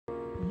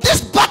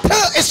This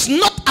battle is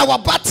not our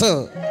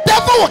battle.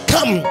 Devil will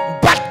come,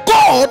 but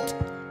God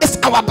is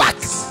our back.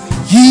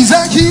 He's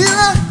a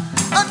healer.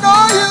 I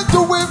know he'll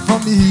do it for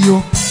me.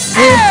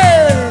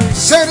 Hey.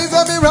 Said he's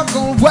a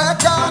miracle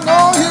worker. I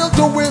know he'll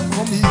do it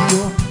for me.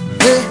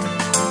 Hey.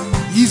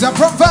 He's a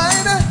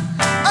provider.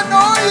 I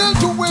know he'll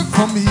do it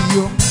for me.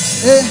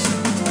 Hey.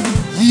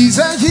 He's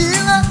a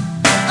healer.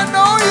 I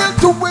know he'll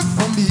do it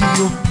for me.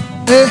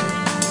 Hey.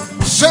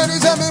 Said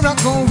he's a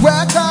miracle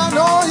worker. I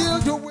know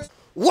he'll do it.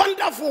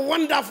 Wonderful,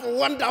 wonderful,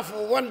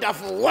 wonderful,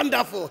 wonderful,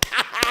 wonderful.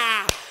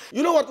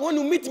 You know what? When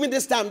you meet me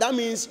this time, that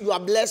means you are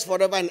blessed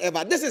forever and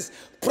ever. This is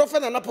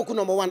Prophet and Poku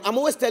number 1. I'm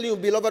always telling you,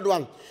 beloved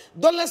one,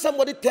 don't let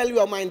somebody tell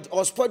your mind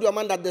or spoil your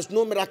mind that there's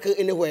no miracle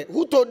anywhere.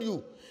 Who told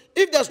you?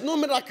 If there's no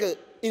miracle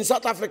in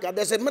South Africa,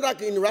 there's a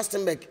miracle in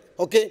Rustenburg.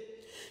 Okay?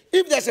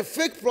 If there's a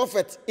fake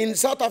prophet in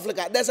South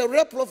Africa, there's a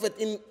real prophet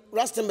in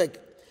Rustenburg.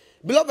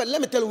 Beloved, let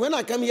me tell you, when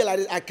I come here like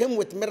this, I came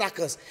with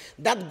miracles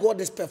that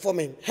God is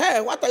performing. Hey,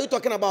 what are you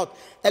talking about?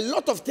 A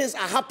lot of things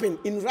are happening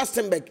in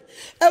Rustenburg.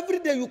 Every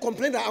day you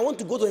complain that I want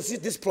to go to see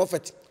this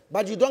prophet,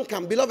 but you don't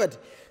come. Beloved,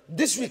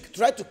 this week,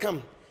 try to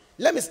come.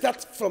 Let me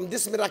start from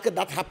this miracle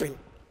that happened.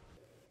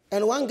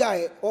 And one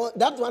guy,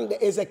 that one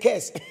is a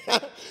curse.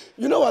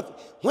 You know what?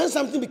 When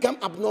something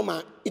becomes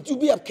abnormal, it will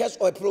be a curse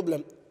or a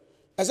problem.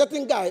 A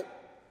certain guy,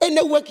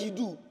 any work he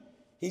do,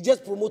 he's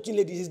just promoting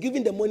ladies. He's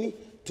giving the money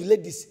to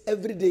ladies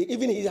every day.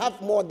 Even he have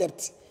more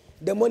debt.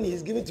 The money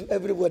he's giving to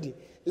everybody.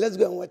 Let's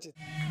go and watch it.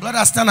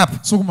 Brother, stand up.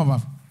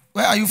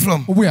 Where are you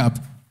from? We're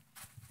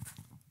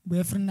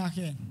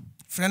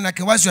Friend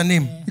Nake, what's your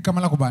name?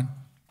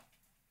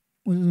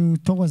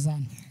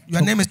 Togozan.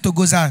 Your name is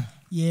Togozan.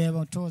 Yeah,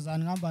 but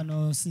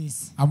Togozan,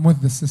 sis. I'm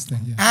with the sister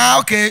here. Ah,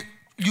 okay.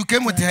 You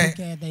came with her.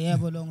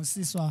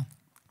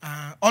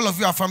 All of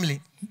you are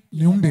family.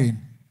 You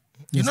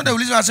know the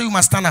reason I say you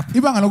must stand up.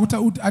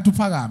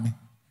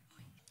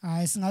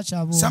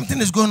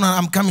 Something is going on.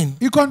 I'm coming.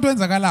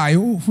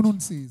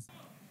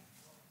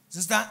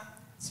 Sister,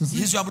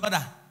 he's your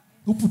brother.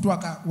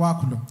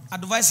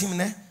 Advise him,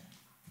 ne?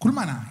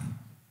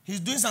 He's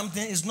doing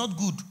something, it's not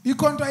good.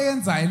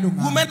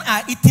 Women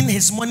are eating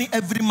his money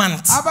every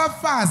month.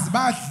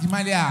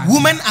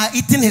 Women are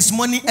eating his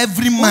money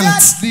every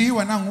month.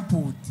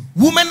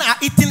 Women are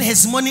eating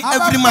his money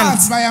every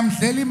month.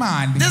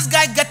 This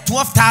guy get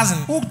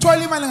 12,000.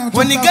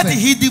 When he get it,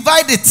 he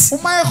divide it.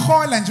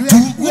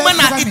 Women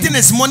are eating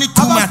his money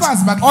too much.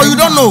 Or you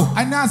don't know?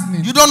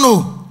 You don't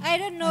know? I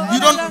don't know. You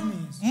don't.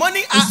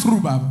 Money are.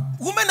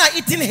 Women are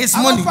eating his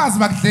money.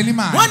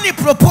 When he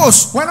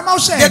proposed,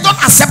 they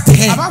don't accept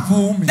him.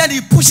 Then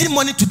he pushing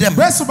money to them.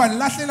 Women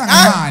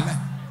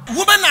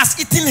are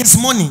eating his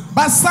money.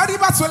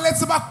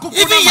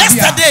 Even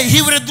yesterday,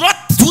 he withdrew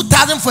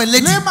 2,000 for a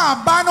lady.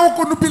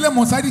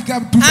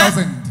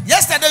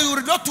 Yesterday, you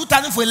withdrew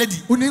 2,000 for a lady.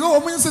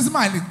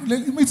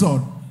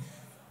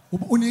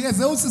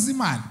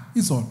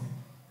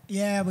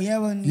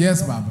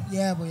 Yes, Baba.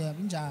 Yeah,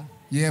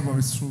 but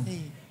it's true.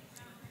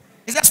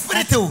 It's a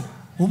spiritual.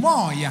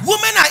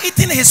 Women are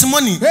eating his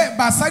money. And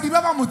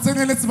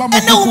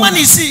the woman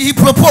you see, he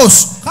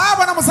proposed.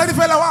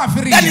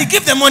 Then he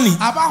give the money.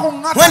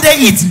 When they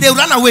eat, they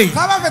run away.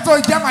 How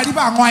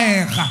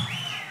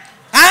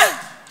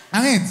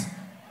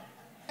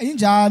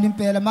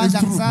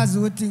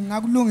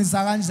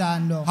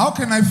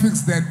can I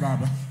fix that,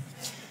 Baba?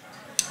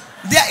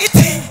 They are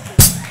eating.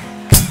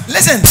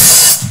 Listen.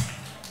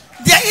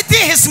 They are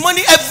eating his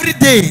money every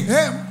day.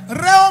 Women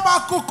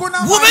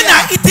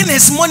are eating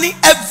his money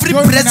every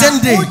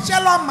present day.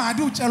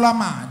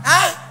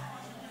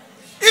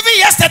 Even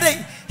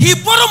yesterday, he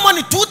borrowed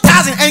money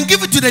 2,000 and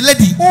give it to the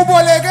lady. Women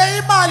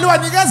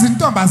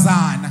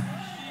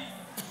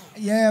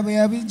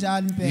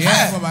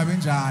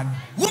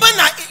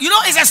are, you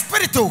know, it's a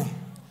spiritual.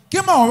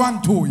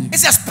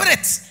 It's a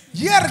spirit.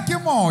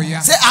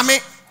 Say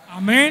amen.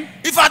 Amen.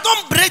 If I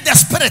don't break the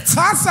spirit, this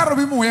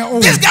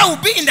guy will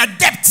be in the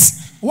depths.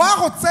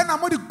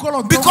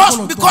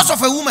 Because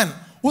of a woman.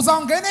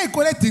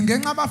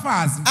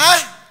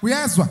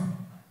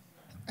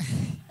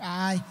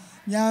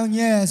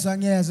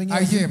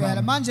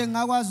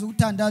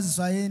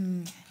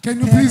 Can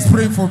you please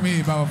pray for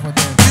me, Baba, for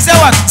that? He said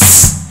what?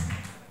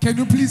 Can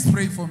you please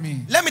pray for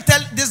me? Let me tell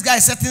this guy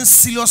a certain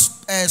serious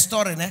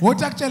story.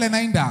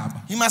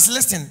 He must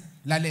listen.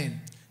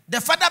 The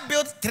father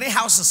built 3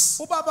 houses.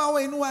 And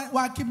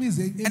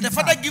the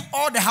father gave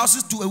all the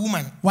houses to a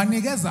woman.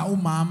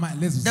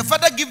 The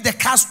father gave the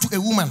cars to a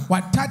woman.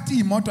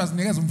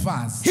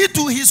 He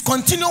too, he's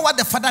continuing what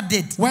the father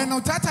did. It's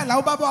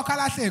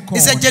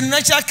a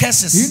generational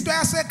curses. He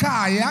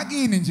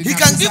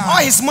can give all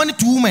his money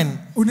to women.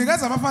 And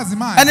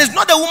it's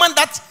not the woman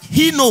that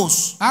he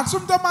knows, but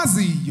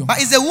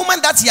it's the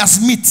woman that he has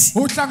met.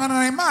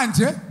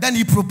 Then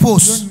he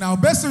proposed. Either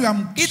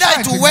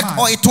it will work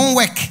or it won't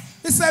work.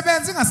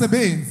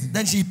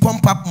 Then she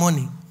pump up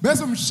money.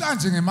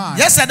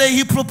 Yesterday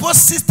he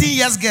proposed 16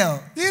 years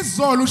girl. And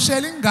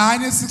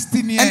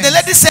the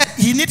lady said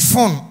he need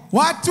phone.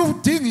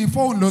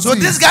 So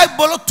this guy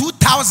borrowed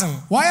 2,000.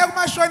 And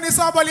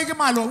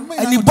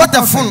he bought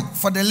a phone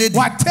for the lady.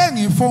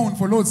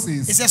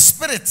 It's a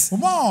spirit.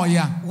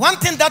 One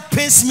thing that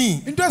pains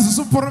me,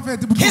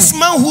 his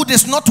manhood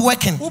is not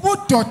working.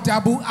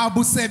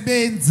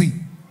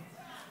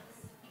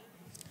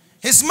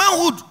 His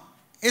manhood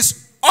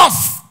is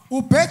off.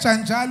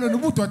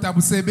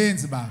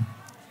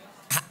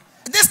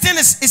 This thing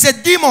is a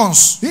demon.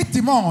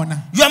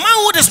 Your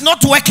manhood is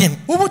not working,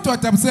 but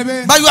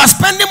you are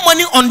spending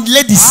money on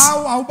ladies.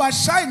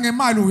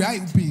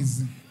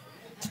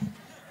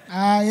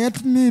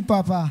 Help me,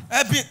 Papa.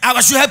 Help me.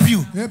 I should help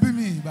you.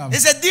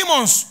 It's a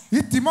demon.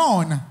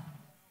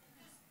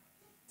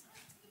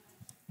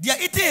 They are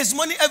eating his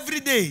money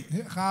every day.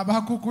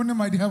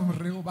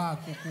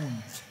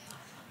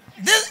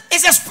 This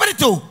is a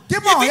spiritual. He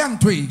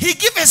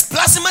gives his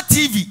plasma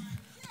TV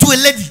to a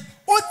lady.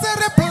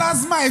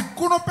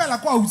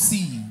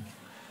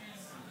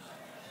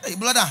 Hey,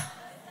 brother,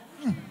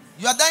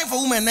 you are dying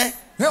for women, eh?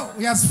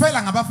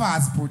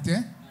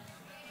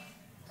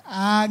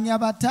 I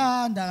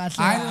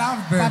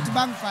love them.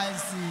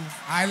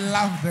 I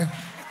love them.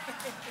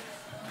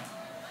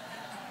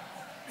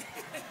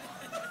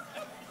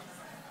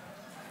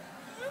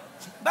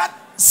 But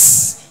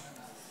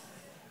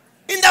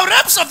in the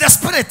realms of the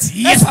spirit,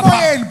 yes,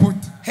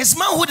 his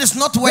manhood is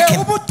not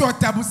working.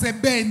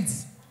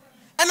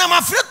 And I'm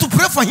afraid to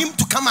pray for him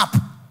to come up.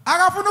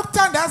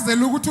 Because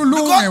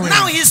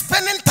now he's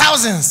spending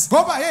thousands. So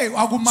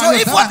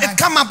if what it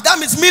come up, that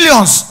means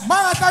millions.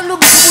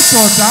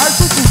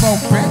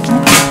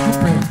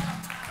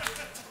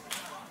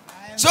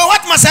 So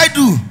what must I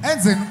do?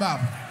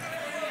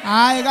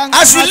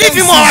 I should leave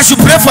him or I should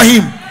pray for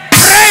him?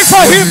 Pray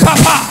for him,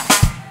 Papa.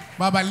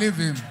 Baba, leave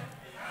him.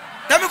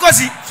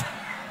 Because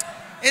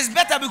it's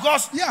better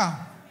because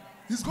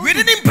we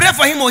didn't pray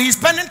for him or he's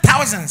spending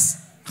thousands.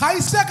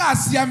 If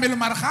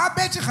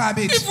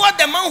what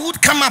the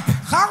manhood come up,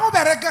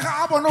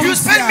 you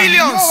spend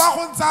millions.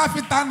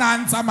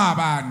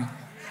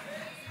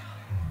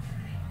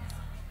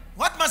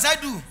 What must I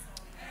do?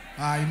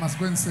 You must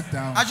go and sit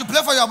down. I should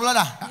pray for your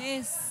brother.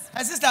 Yes.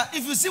 Hey, sister,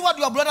 if you see what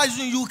your brother is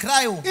doing, you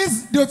cry. Even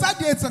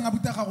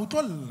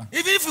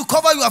if you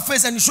cover your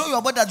face and you show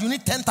your brother that you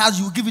need 10,000,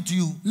 he will give it to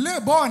you.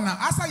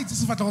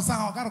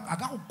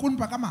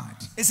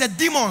 It's a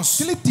demon.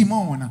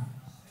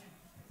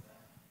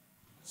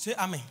 Say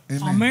amen.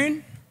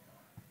 Amen.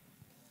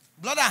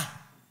 Brother,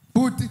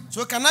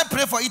 so can I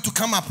pray for it to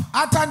come up?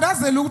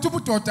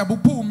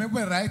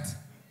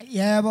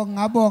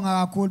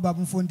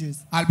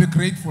 I'll be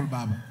grateful,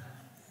 Baba.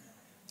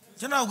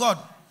 General God,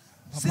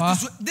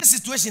 this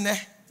situation, I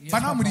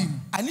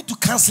need to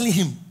cancel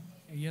him.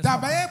 Yes,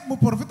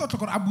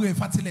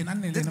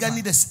 this guy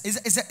needs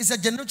it's a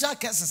generational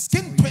curse.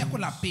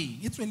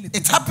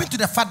 It's happened to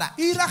the father,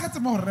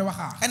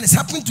 and it's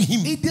happened to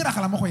him.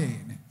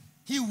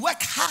 He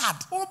worked hard.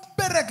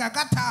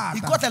 He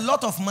got a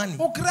lot of money. He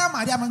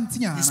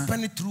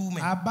spent it through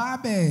me.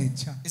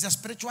 It's a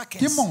spiritual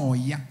curse.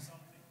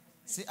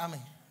 Say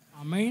amen.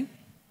 Amen.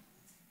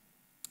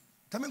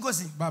 Come and go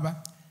see.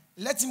 Baba.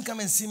 Let him come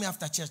and see me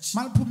after church.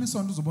 I'll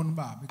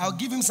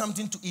give him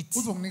something to eat.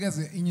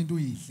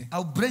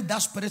 I'll break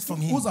that spirit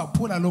from him.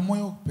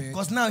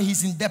 Because now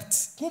he's in debt.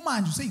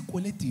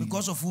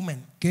 Because of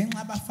women.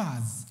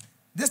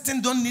 This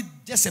thing don't need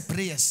just a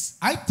prayers.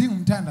 But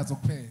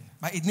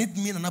it needs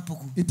me and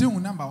Poku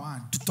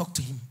to talk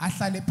to him.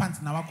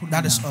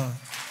 That is all.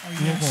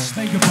 Yes.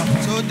 Thank you,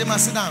 Papa. So they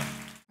must sit down.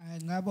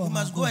 You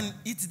must go and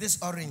eat this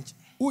orange.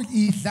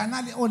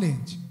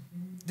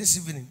 This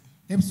evening.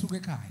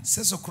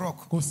 6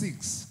 o'clock. Go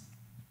 6.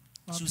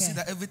 You see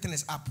that everything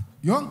is up.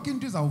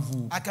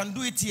 I can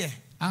do it here.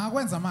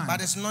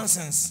 But it's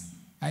nonsense.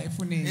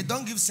 It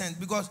don't give sense.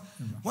 Because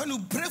when you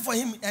pray for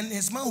him and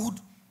his manhood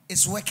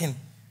is working,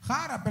 you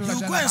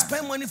go and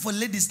spend money for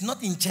ladies,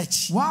 not in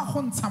church. I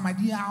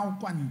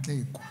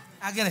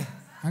get it.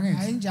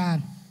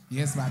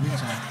 Yes, Baby.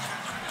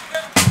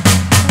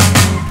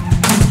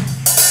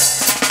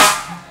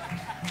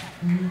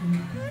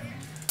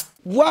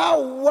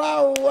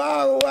 Wow.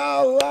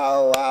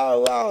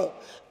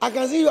 I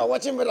can see you are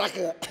watching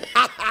miracle.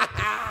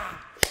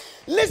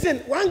 Listen,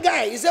 one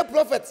guy is a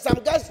prophet. Some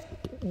guys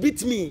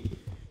beat me.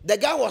 The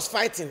guy was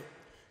fighting.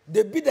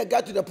 They beat the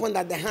guy to the point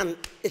that the hand,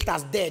 it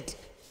has dead.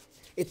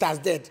 It has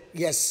dead.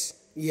 Yes.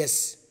 It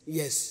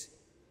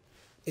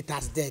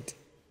has dead.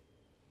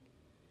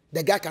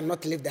 The guy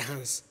cannot lift the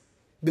hands.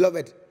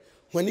 Beloved,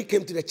 when he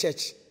came to the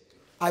church,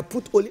 I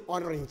put only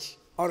orange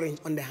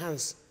on the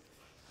hands.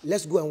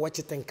 Let's go and watch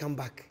it and come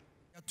back.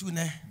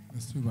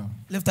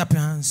 Lift up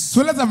your hands.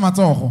 Lift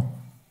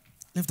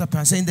up your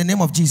hands. Say in the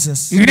name of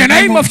Jesus. In the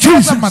name of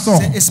Jesus.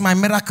 Say, it's my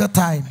miracle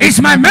time. It's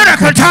my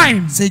miracle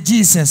time. Say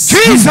Jesus.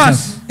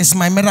 Jesus. It's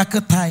my miracle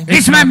time.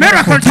 It's my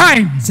miracle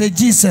time. Say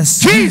Jesus.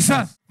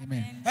 Jesus.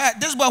 Amen. Hey,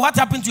 this boy, what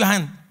happened to your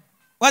hand?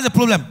 What's the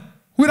problem?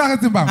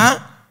 Huh?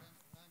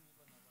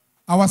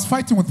 I was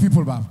fighting with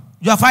people, Baba.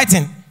 You are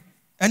fighting,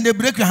 and they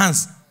break your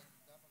hands.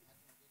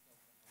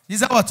 Is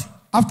that what?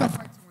 After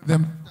fighting with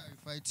them.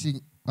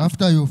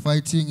 After you're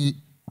fighting, you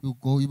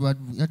go. Is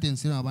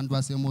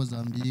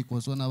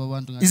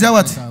that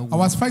what? I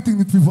was fighting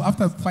with people.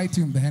 After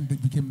fighting, the hand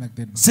became like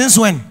that. Since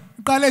when?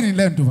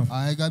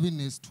 I got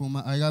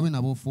in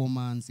about 4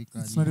 months.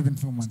 It's not even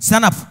 4 months.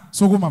 Stand up.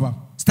 So go, Baba.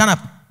 Stand up.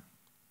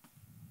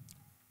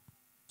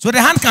 So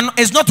the hand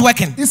is not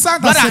working.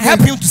 Brother,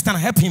 help him to stand.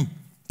 Help him,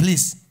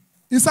 please.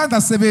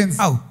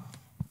 How?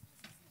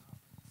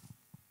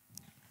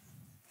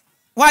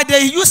 Why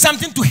they use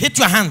something to hit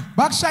your hand?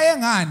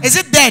 Is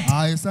it dead?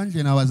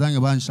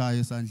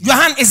 Your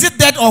hand, is it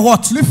dead or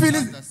what?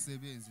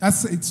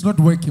 It's not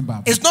working,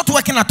 Baba. It's not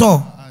working at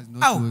all. It's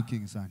not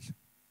working, Sandra.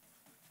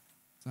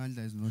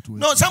 Sandra is not working.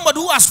 No, somebody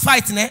who was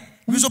fighting,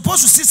 you're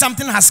supposed to see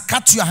something has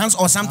cut your hands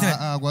or something.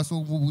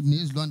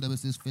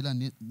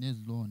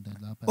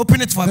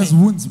 Open it for There's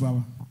me. wounds,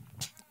 Baba.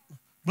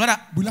 Brother,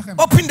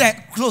 open the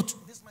cloth.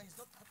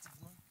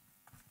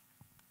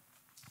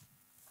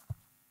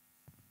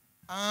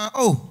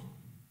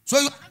 So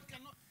you,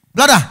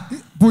 brother,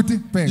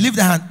 leave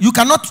the hand. You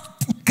cannot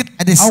take it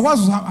like this. You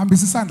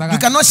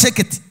cannot shake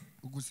it.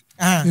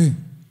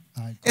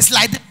 It's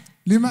like this.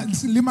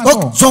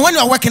 Oh, so when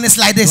you are working, it's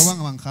like this.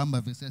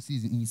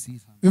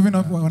 Even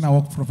when I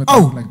walk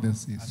prophetic like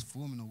this,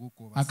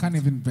 I can't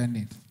even bend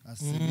it.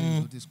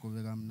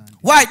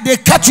 Why? They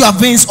cut your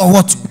veins or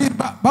what? Do they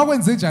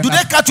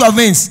cut your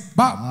veins?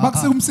 What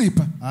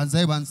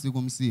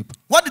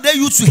did they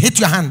use to hit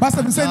your hand? I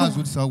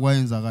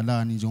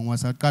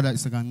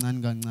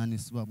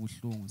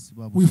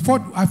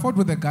fought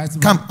with the guys.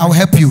 Come, I'll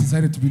help you.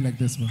 Decided to be like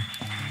this, man.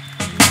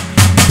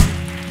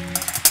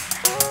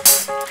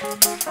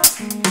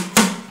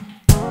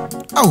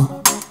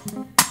 Oh.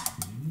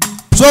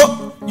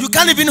 So you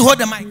can't even hold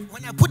the mic.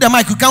 When I put the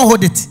mic, you can't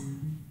hold it.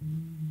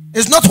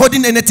 It's not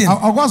holding anything. I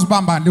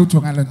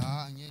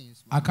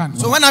can't.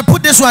 So when I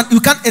put this one, you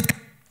can't.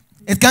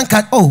 It can't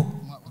cut. Oh.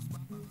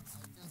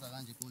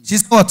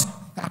 She's what?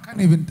 I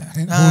can't even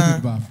hold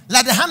it, Bab.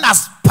 Like the hand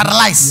has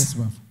paralyzed. Yes,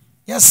 Bab.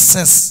 Yes,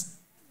 yes.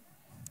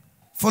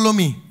 Follow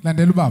me. I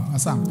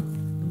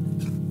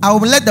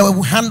will let the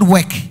hand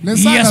work.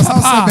 Yes,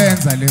 Papa.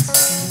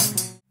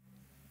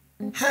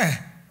 Hey.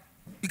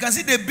 You can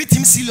see they beat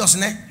him serious,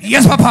 ne?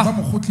 Yes, Papa.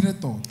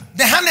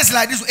 The hand is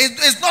like this.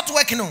 It's not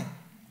working, no.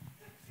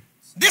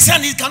 This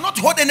hand, he cannot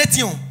hold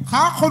anything.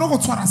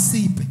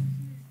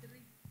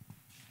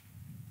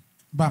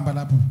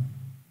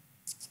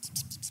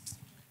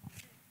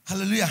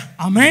 Hallelujah.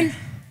 Amen.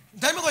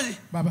 Tell me,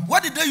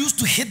 what did they use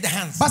to hit the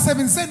hands? They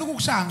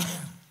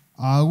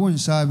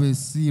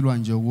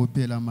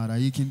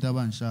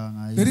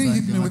didn't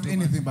hit me with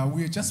anything, but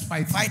we were just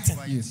fighting.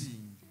 Yes.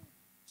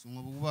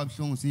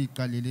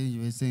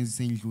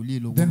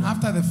 Then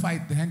after the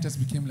fight, the hand just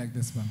became like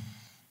this, man.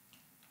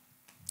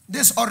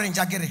 This orange,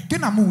 I get it.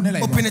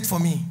 Open it for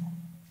me.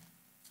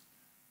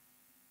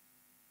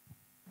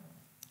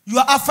 You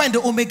are Alpha and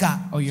the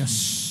Omega. Oh,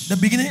 yes. The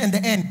beginning and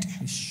the end.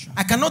 Yes,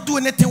 I cannot do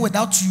anything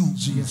without you.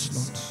 yes,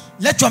 Lord.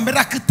 Let your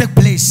miracle take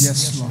place.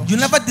 Yes, Lord. You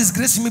never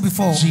disgrace me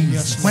before.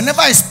 Yes, whenever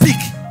I speak,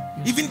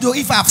 even though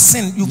if I have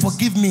sinned, you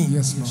forgive me.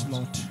 Yes,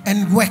 Lord.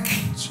 And work.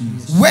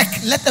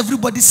 Work. Let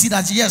everybody see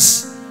that,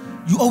 yes,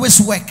 you always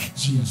work.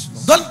 Yes,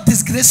 Lord. Don't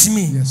disgrace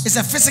me. Yes, it's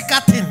a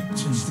physical thing.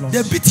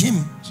 They beat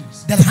him.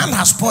 The hand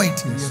has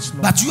spoiled. Yes,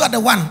 but you are the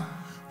one.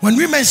 When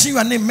we mention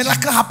your name,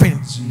 miracle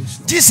happened.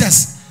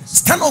 Jesus,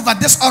 stand over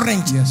this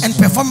orange and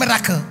perform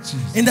miracle.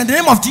 In the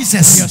name of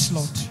Jesus. Yes,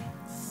 Lord.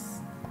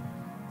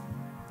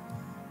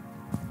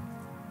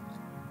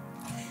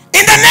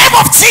 In the name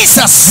of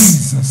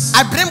Jesus,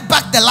 I bring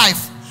back the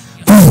life.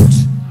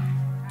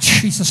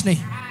 Jesus'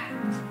 name.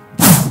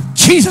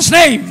 Jesus'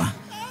 name.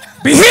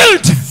 Be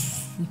healed.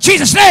 In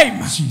Jesus'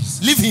 name.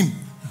 Leave him.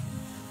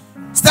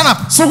 Stand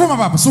up. Stand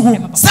up.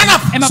 Stand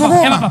up.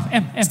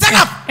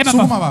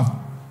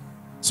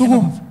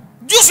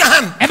 Use your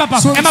hand.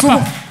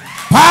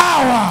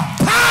 Power.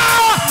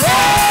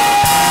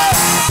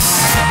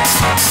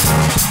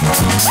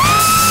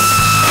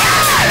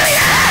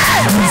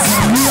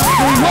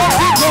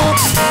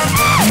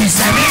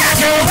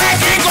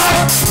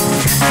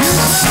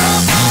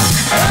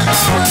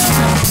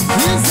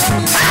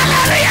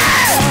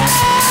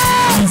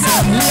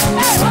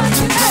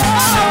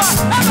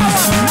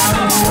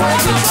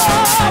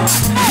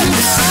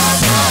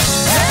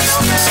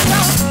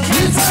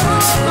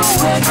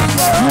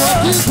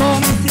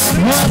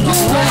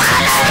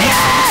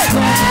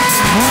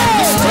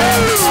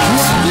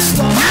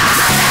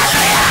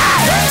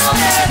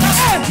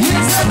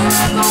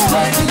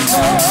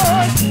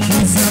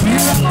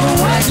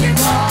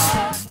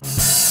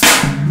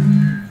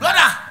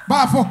 Brother,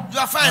 you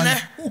are fine, eh?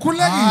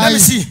 Let me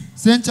see.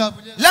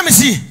 Let me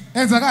see.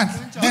 Let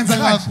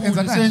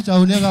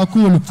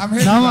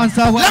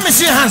me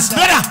see your hands.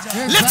 Brother,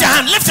 lift your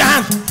hand. Lift your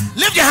hand.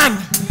 Lift your hand.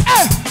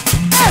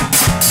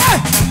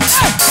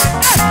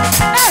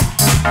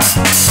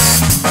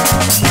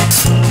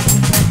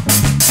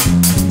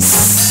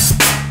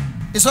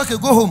 It's okay.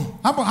 Go home.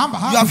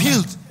 You have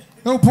healed.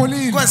 Oh,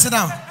 Pauline. Go and sit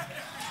down.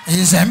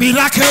 He's a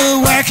miracle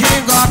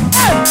working God.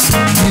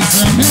 He's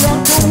a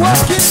miracle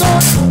working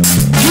God.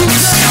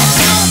 He's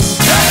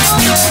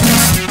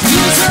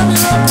a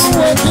miracle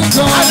working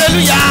God.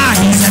 Hallelujah.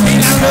 He's a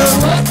miracle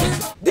working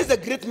God. This is a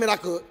great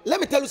miracle. Let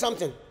me tell you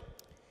something.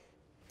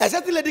 A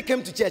certain lady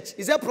came to church.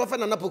 Is that Prophet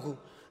Poku?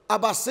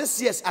 About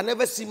 6 years, I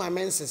never see my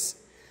menses.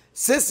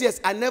 6 years,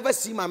 I never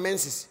see my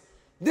menses.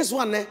 This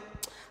one,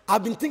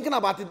 I've been thinking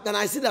about it, and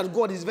I see that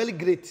God is very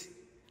great.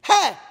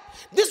 Hey,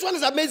 this one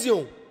is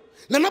amazing.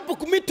 Nana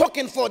Poku, me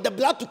talking for the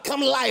blood to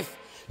come live.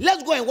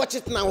 Let's go and watch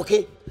it now,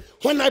 okay?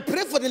 When I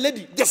pray for the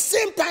lady, the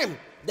same time,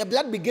 the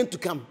blood began to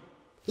come.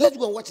 Let's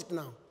go and watch it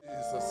now.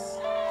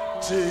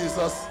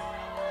 Jesus.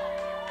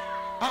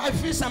 I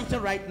feel something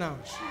right now.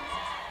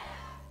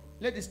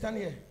 Lady, stand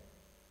here.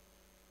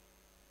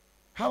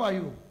 How are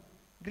you?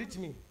 Greet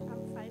me.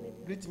 I'm fine.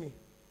 Greet me.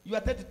 You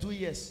are 32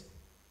 years.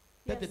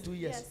 32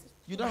 years. Yes.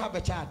 You don't have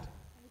a child.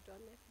 I don't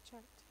have a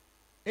child.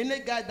 Any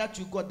guy that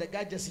you got, the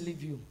guy just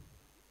leave you.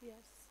 Yes.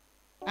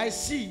 I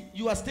see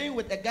you are staying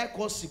with a guy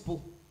called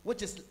Sipo,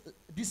 which is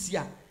this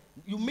year.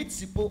 You meet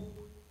Sipo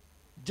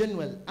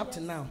January up to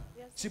now.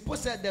 Yes. Sipo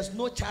said there's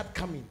no child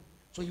coming,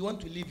 so he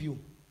want to leave you.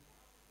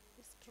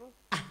 It's true.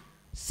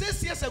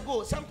 6 years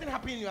ago, something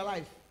happened in your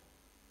life.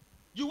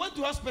 You went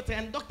to hospital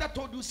and doctor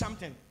told you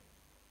something.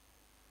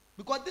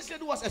 Because this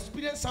lady was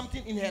experiencing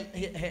something in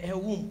her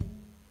womb.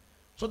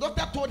 So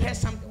doctor told her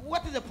something.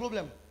 What is the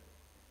problem?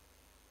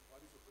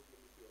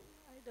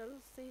 I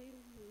don't see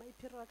my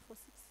period for 6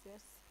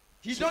 years.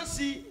 You don't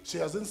see? She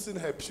hasn't seen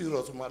her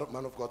period, man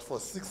of God, for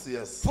 6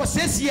 years. For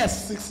 6 years?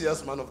 6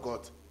 years, man of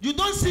God. You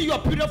don't see your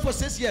period for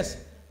 6 years.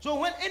 So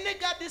when any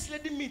guy this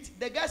lady meets,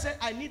 the guy said,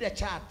 I need a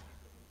child.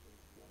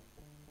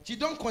 She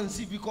don't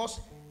conceive because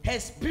her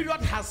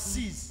period has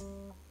ceased.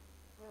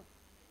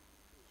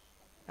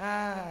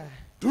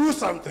 Do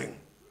something.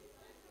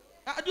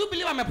 Do you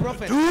believe I'm a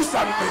prophet? Do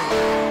something.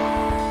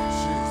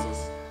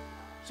 Jesus.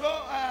 So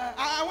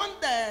I want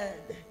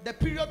the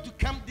period to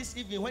come this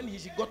evening when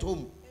she got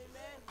home.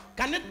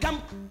 Can it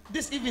come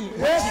this evening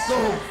when she go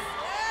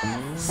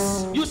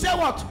home? You say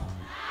what?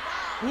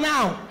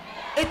 Now.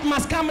 It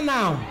must come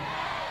now.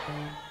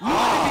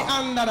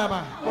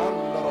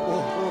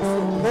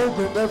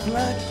 Open the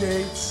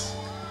floodgates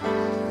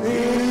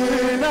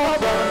in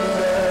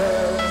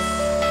abundance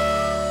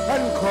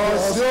and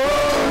cause your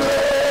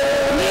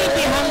rain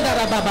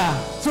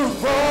to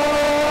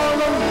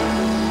fall on me.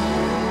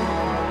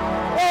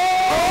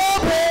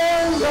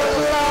 Open the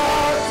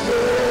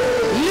floodgates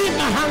in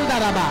abundance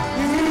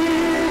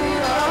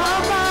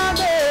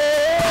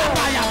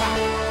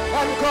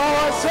and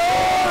cause your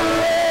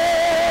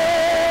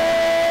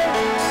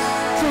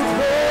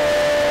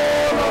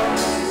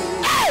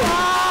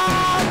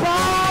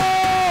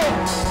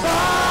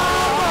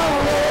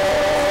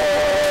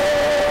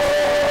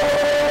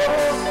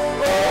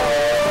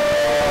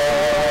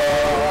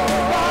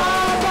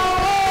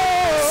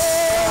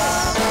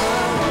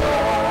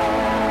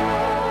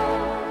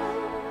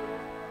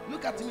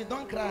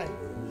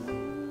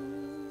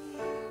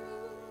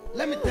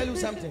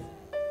something.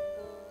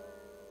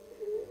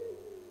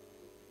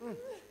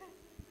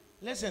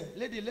 Listen,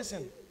 lady,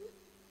 listen.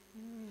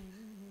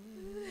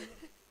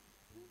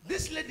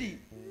 This lady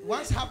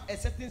once had a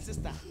certain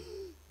sister.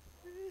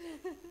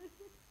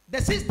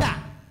 The sister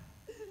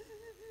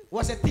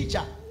was a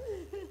teacher.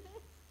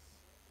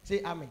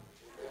 Say amen.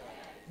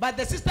 But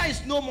the sister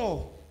is no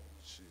more.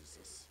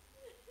 Jesus.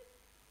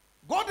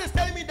 God is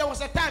telling me there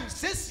was a time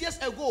 6 years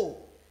ago.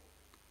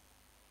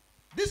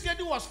 This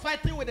lady was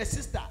fighting with a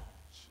sister.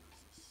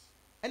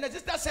 And the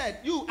sister said,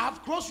 you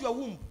have crossed your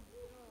womb.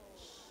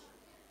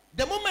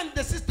 The moment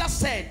the sister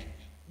said,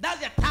 that's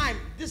the time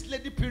this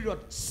lady period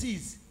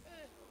ceased.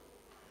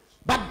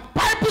 But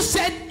Bible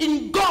said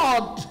in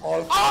God,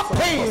 all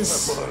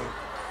things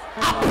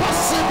are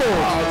possible.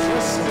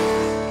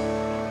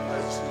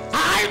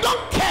 I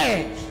don't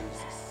care.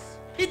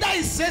 Either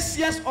it's 6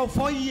 years or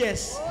 4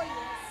 years.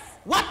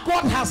 What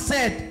God has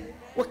said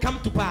will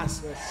come to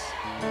pass.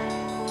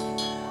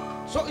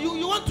 So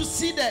you want to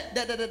see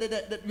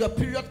your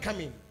period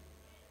coming.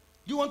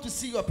 You want to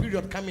see your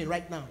period coming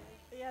right now.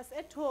 Yes,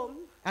 at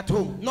home. At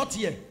home, not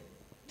here.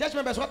 Just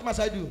remember, what must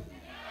I do?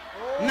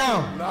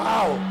 Now.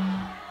 Now.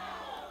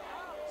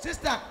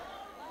 Sister,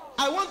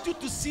 I want you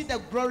to see the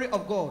glory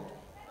of God.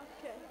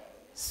 Okay.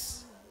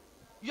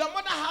 Your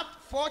mother had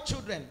 4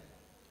 children.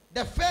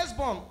 The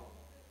firstborn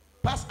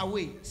passed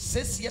away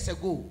 6 years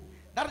ago.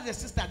 That is the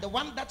sister, the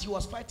one that he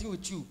was fighting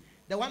with you.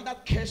 The one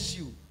that cursed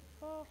you.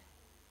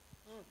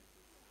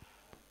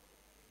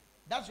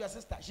 That's your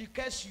sister. She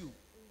cursed you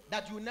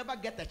that you will never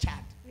get a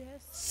child.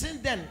 Yes.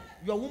 Since then,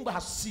 your womb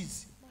has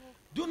ceased.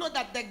 Do you know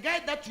that the guy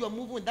that you are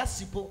moving with, that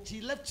Sipo,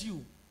 he left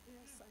you?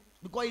 Yes,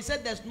 because he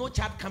said there's no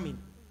child coming.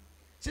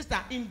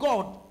 Sister, in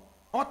God,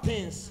 all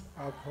things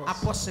are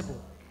possible.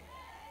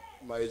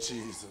 My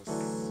Jesus.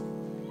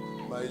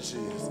 My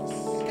Jesus.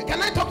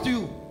 Can I talk to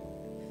you?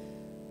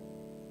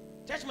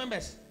 Church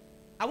members,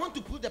 I want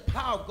to put the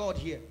power of God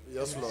here.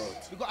 Yes, Lord.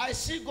 Because I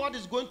see God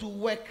is going to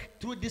work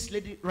through this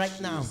lady right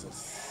now.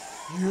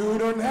 You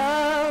don't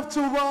have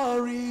to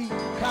worry.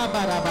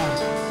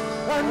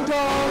 And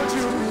don't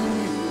you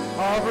be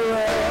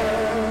afraid.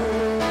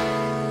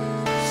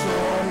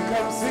 Joy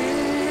comes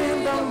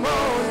in the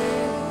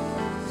morning.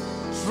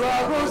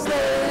 Troubles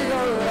they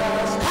don't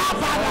last.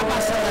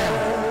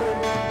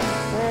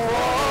 For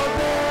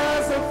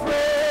there's a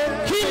friend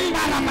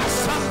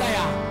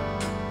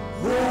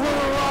who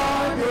will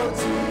wipe your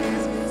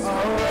tears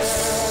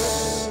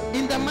away.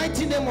 In the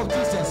mighty name of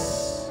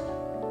Jesus,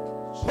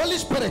 Holy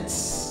Spirit,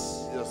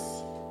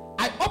 Yes.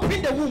 I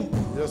open the womb.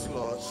 Yes,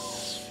 Lord.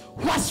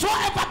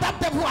 Whatsoever that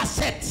devil has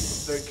said,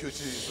 Thank you,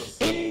 Jesus.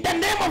 in the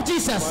name of My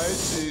Jesus,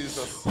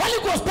 Jesus. Holy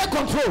Ghost, take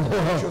control.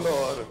 Thank you,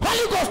 Lord.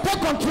 Holy Ghost,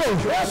 take control.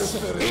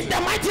 Spirit. In the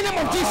mighty name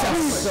of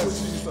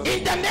Jesus.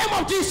 In the name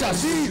of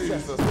Jesus.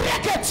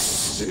 Break it.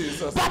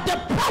 Jesus. By the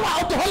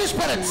power of the Holy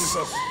Spirit.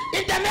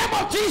 In the name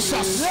of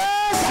Jesus.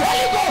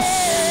 Holy Ghost.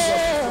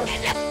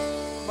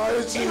 My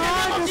Jesus. In the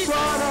name of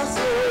Jesus.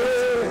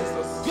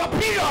 Your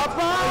period.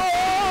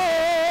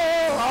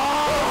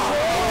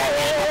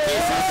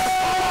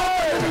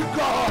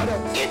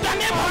 In the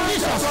name of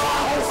Jesus.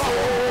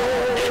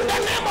 In the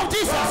name of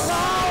Jesus.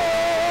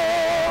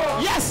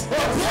 Yes. The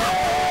blood.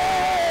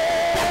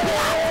 The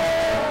blood.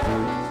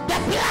 The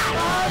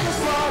blood.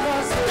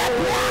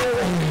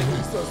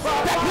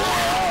 The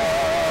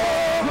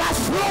blood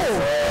must flow.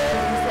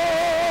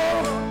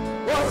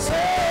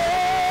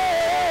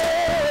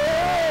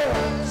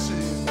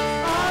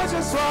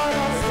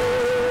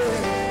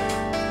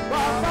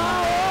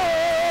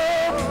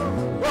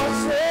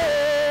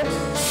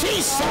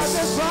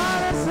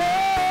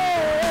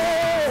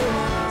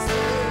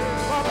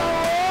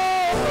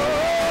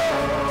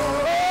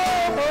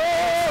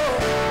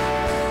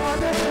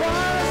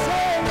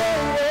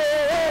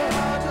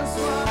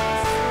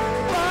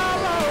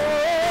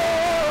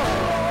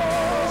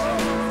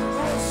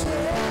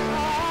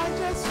 I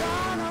just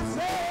wanna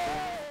say, Jesus.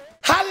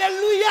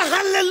 Hallelujah,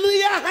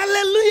 hallelujah,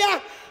 hallelujah,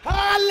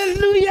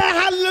 hallelujah,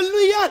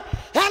 hallelujah,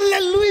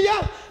 hallelujah,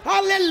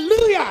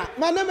 hallelujah.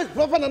 My name is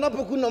Prophet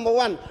Poku, number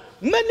one.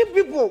 Many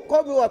people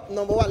call me what?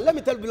 Number one. Let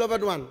me tell you,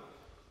 beloved one.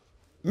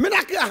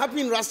 Miracle happen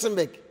in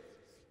Rustenburg.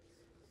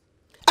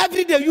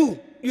 Every day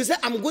you say,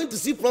 I'm going to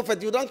see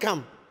Prophet, you don't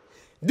come.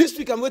 This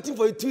week I'm waiting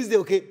for you Tuesday,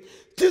 okay?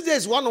 Tuesday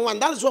is one-on-one.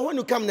 That is why when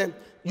you come then,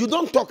 you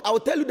don't talk. I will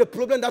tell you the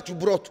problem that you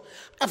brought.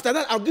 After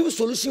that, I'll give you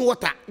solution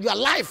water. Your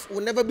life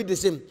will never be the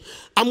same.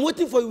 I'm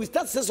waiting for you. We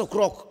start 6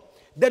 o'clock.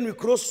 Then we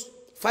cross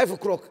 5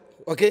 o'clock,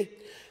 okay?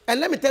 And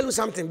let me tell you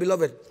something,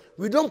 beloved.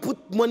 We don't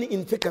put money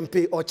in fake and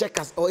pay or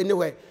checkers or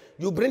anywhere.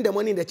 You bring the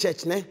money in the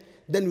church, né?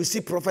 Then we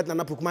see Prophet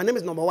Nanapoku. My name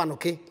is number one,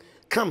 okay?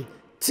 Come.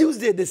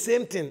 Tuesday, the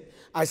same thing.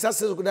 I start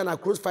 6 o'clock, then I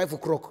close 5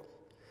 o'clock.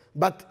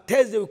 But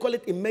Thursday, we call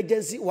it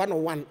emergency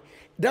 101.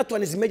 That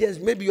one is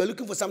emergency. Maybe you're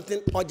looking for something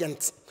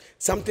urgent,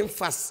 something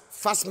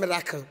fast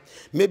miracle.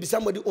 Maybe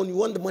somebody only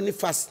want the money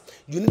fast.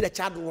 You need a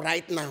child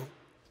right now.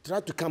 Try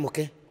to come,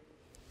 okay?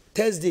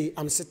 Thursday,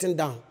 I'm sitting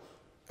down.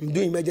 I'm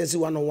doing emergency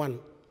 101.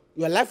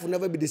 Your life will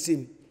never be the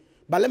same.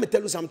 But let me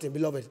tell you something,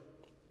 beloved.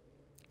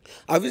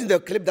 I've used the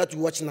clip that you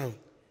watch now.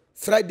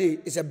 Friday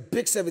is a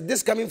big service.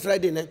 This coming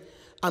Friday,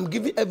 I'm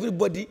giving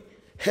everybody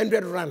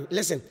 100 rand.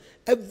 Listen,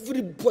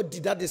 everybody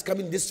that is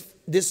coming this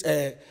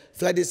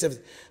Friday service,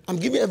 I'm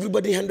giving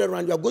everybody 100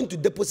 rand. You are going to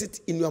deposit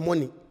in your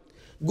money.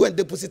 Go and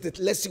deposit it.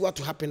 Let's see what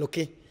will happen,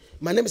 okay?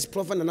 My name is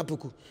Prophet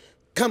Nanapoku.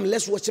 Come,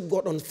 let's worship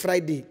God on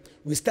Friday.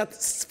 We start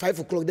 5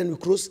 o'clock, then we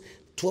close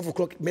 12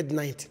 o'clock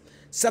midnight.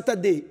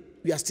 Saturday,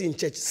 we are still in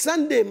church.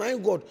 Sunday, my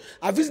God,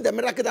 I visit the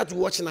miracle that we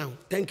watch now.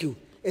 Thank you.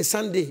 It's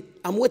Sunday.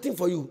 I'm waiting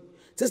for you.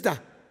 Sister,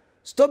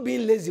 stop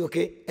being lazy,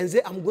 okay? And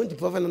say, I'm going to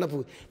Prophet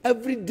Nanapoku.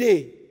 Every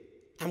day,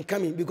 I'm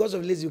coming. Because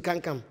of lazy, you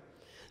can't come.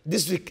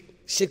 This week,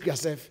 shake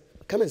yourself.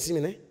 Come and see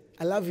me, eh?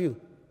 I love you.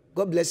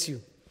 God bless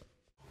you.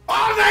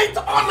 All night,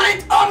 all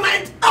night, all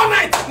night, all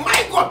night.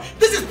 My God,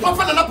 this is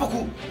Prophet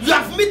Nanapoku. You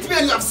have met me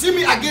and you have seen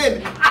me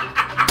again.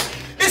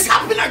 It's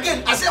happening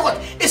again. I say what?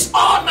 It's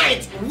all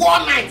night,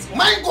 one night.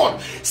 My God,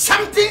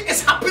 something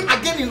is happening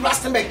again in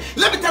Rustenburg.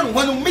 Let me tell you,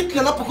 when you meet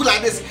Nanapoku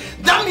like this,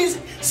 that means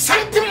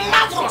something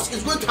marvelous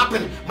is going to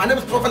happen. My name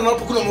is Prophet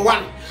Nanapoku, number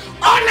one.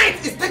 All night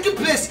is taking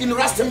place in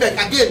Rustenburg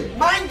again.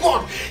 My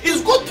God,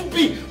 it's going to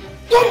be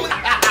boom.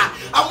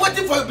 I'm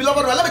waiting for you,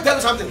 beloved. Let me tell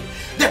you something.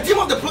 The theme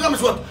of the program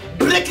is what?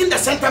 Breaking the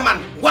center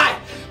man. Why?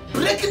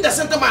 Breaking the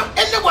center man.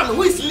 Anyone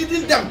who is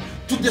leading them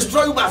to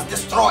destroy you must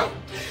destroy.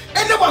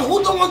 Anyone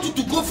who don't want you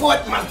to go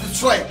forward must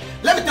destroy.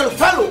 Let me tell you,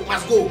 Pharaoh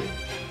must go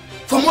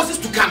for Moses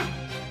to come.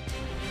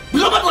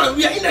 Beloved,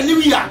 we are in the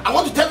new year. I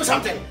want to tell you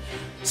something.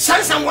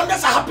 Signs and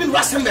wonders are happening in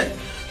Rustenburg.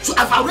 So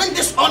I've arranged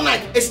this all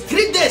night. It's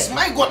 3 days.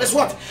 My God, is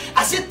what?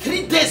 I said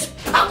 3 days.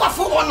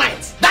 Powerful all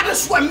night. That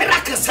is where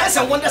miracles, signs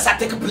and wonders are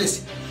taking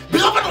place.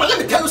 Beloved, let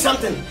me tell you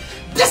something.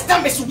 This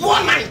time is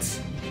one night.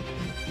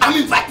 I'm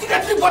inviting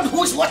everybody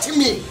who is watching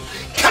me.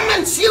 Come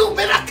and see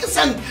miracles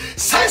and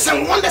signs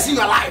and wonders in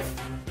your life.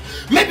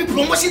 Maybe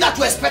promotion that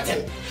you're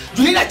expecting.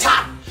 You need a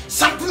child.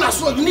 something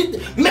as well. You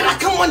need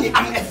miracle money.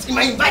 I'm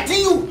inviting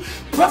you.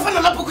 Prophet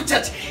and Poku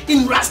Church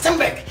in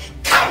Rustenburg.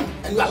 Come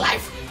and your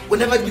life will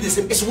never be the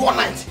same. It's one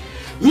night.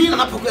 Me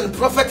and Poku and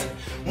Prophet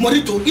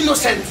Morito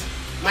Innocent,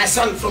 my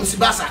son from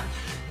Sibasa.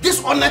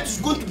 This all night is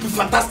going to be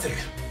fantastic.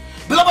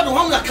 Beloved,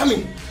 when we are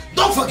coming,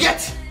 don't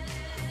forget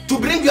to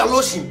bring your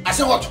lotion. I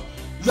said what?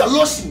 Your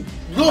lotion,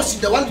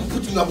 the one you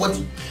put in your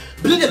body.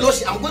 Bring the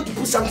lotion. I'm going to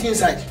put something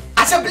inside.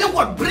 I said, bring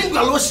what? Bring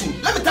your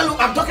lotion. Let me tell you,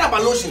 I'm talking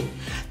about lotion.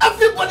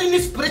 Everybody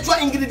needs spiritual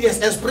ingredients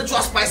and spiritual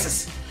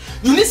spices.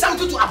 You need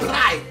something to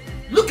apply.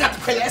 Look at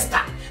Queen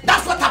Esther.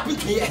 That's what happened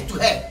to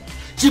her.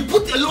 She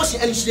put a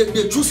lotion and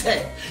they choose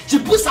her. She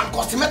put some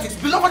cosmetics.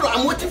 Beloved,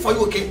 I'm waiting for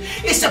you, okay?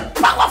 It's a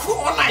powerful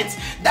all night.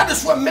 That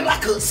is where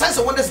miracle, signs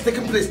and wonders is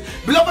taking place.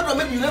 Beloved,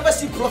 maybe you never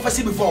seen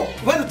prophecy before.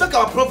 When you talk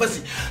about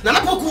prophecy, Nana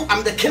Poku,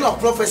 I'm the king of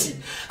prophecy.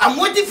 I'm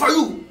waiting for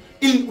you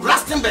in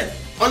Rustenburg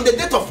on the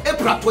date of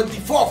April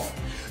 24th,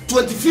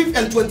 25th,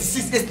 and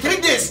 26th. It's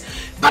 3 days.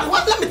 But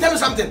let me tell you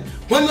something.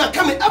 When you are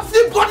coming,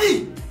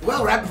 everybody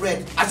wear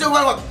red. I say,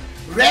 well, what?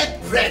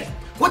 Red.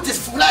 What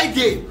is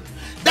Friday?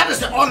 That is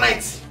the all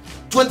night.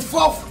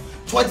 24th,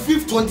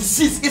 25th,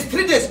 26th. It's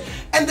 3 days.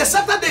 And the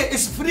Saturday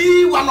is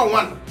free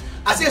one-on-one.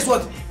 I say,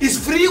 what? It's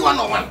free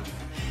one-on-one.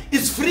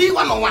 It's free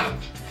one-on-one.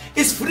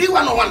 It's free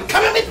one-on-one.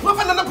 Come and meet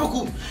Prophet Nana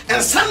Poku.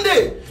 And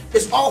Sunday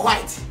is all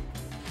white.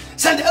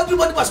 Sunday,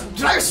 everybody must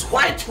dress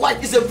white.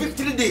 It's a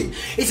victory day.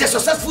 It's a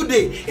successful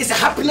day. It's a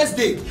happiness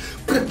day.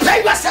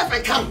 Prepare yourself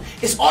and come.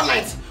 It's all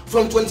night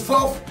from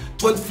 24th,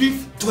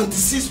 25th,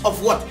 26th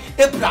of what?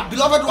 April.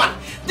 Beloved one,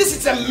 this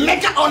is a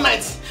mega all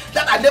night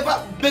that I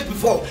never made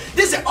before.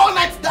 This is an all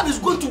night that is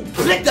going to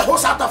break the whole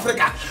South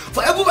Africa.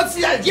 For everybody to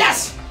say,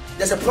 yes,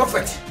 there's a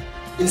prophet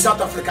in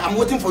South Africa. I'm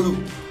waiting for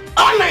you.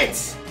 All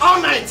night.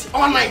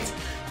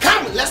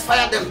 Come, let's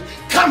fire them.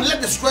 Come,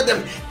 let's destroy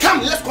them.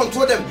 Come, let's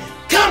control them.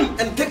 Come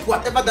and take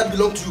whatever that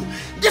belongs to you.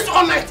 This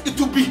all night, it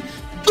will be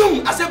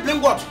doom. I said,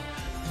 bring what?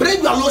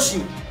 Bring your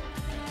lotion.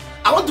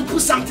 I want to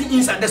put something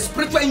inside, the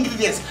spiritual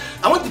ingredients.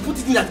 I want to put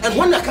it in that. And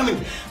when you're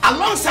coming,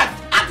 alongside,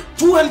 add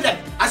 200.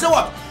 I said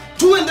what?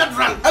 200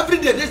 rand. Every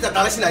day, this is the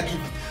direction I give.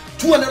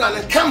 200 rand.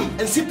 And come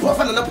and see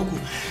Prophet Nana Poku.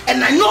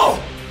 And I know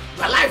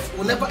your life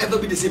will never ever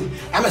be the same.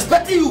 I'm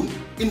expecting you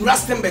in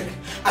Rustenburg.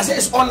 I said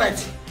it's all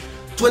night.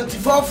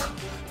 24th,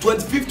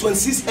 25th,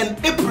 26th,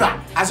 and April.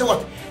 I said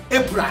what?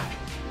 April.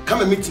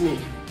 Come and meet me.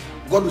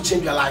 God will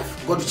change your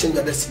life. God will change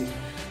your destiny.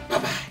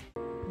 Bye-bye.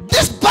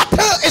 This battle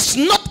is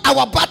not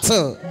our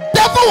battle.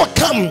 Devil will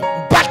come,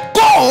 but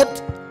God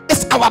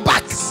is our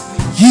back.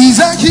 He's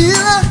a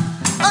healer.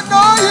 I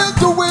know he'll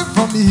do it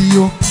for me.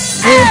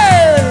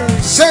 Hey.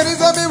 Said he's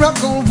a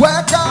miracle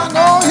worker. I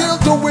know he'll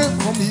do it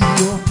for me.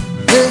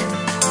 Hey.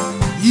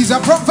 He's a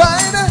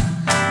provider.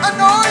 I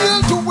know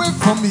he'll do it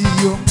for me.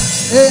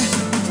 Hey.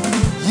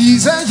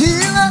 He's a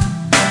healer.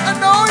 I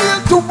know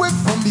he'll do it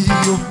for me.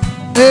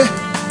 Hey.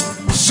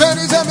 Said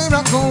he's a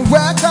miracle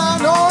worker. I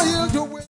know he'll do it.